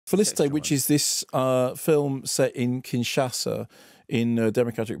Félicité, which is this film set in Kinshasa, in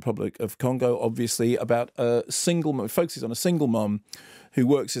Democratic Republic of Congo, obviously, about a single mum, focuses on a single mum who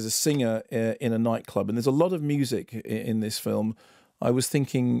works as a singer in a nightclub. And there's a lot of music in this film. I was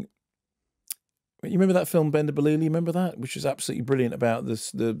thinking, you remember that film, Bender Balili? You remember that? Which was absolutely brilliant, about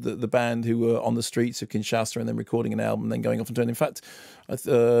the band who were on the streets of Kinshasa and then recording an album and then going off and doing. In fact,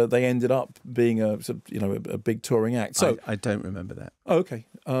 they ended up being a big touring act. So I don't remember that. Okay,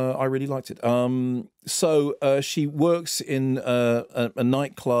 I really liked it. So she works in a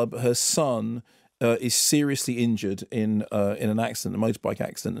nightclub. Her son is seriously injured in an accident, a motorbike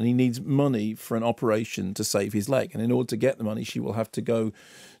accident, and he needs money for an operation to save his leg. And in order to get the money, she will have to go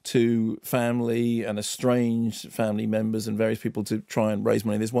to family and estranged family members and various people to try and raise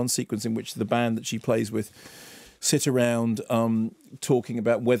money. There's one sequence in which the band that she plays with sit around talking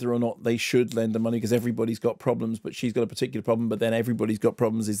about whether or not they should lend the money, because everybody's got problems, but she's got a particular problem, but then everybody's got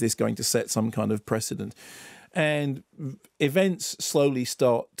problems. Is this going to set some kind of precedent? And events slowly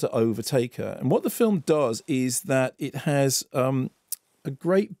start to overtake her. And what the film does is that it has a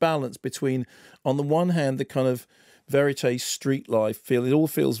great balance between, on the one hand, the kind of verite street life feel. It all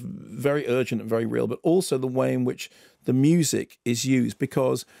feels very urgent and very real, but also the way in which the music is used,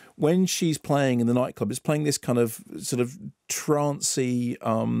 because when she's playing in the nightclub, it's playing this kind of sort of trancey,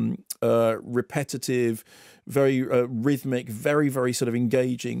 repetitive, very rhythmic, very, very sort of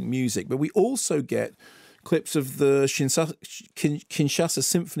engaging music. But we also get clips of the Kinshasa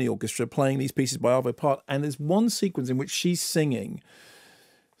Symphony Orchestra playing these pieces by Arvo Part, and there's one sequence in which she's singing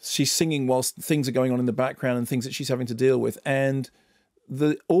whilst things are going on in the background and things that she's having to deal with, and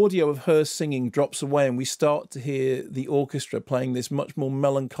the audio of her singing drops away and we start to hear the orchestra playing this much more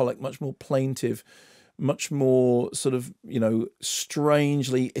melancholic, much more plaintive, much more sort of,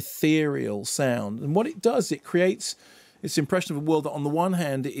 strangely ethereal sound. And what it does, it creates this impression of a world that on the one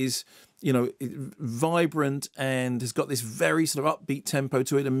hand is, vibrant and has got this very sort of upbeat tempo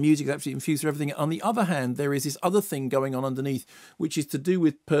to it, and music is absolutely infused through everything. On the other hand, there is this other thing going on underneath, which is to do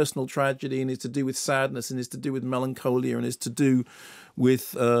with personal tragedy, and is to do with sadness, and is to do with melancholia, and is to do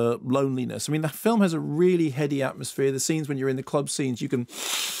with loneliness. I mean, the film has a really heady atmosphere. The scenes when you're in the club scenes, you can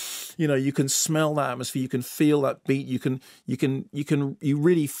smell that atmosphere, you can feel that beat, you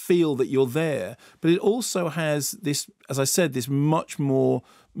really feel that you're there. But it also has this, as I said, this much more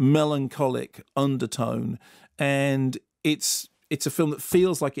melancholic undertone, and it's a film that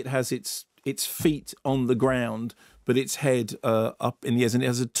feels like it has its feet on the ground, but its head up in the air, and it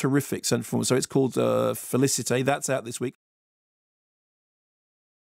has a terrific central performance. So it's called Félicité. That's out this week.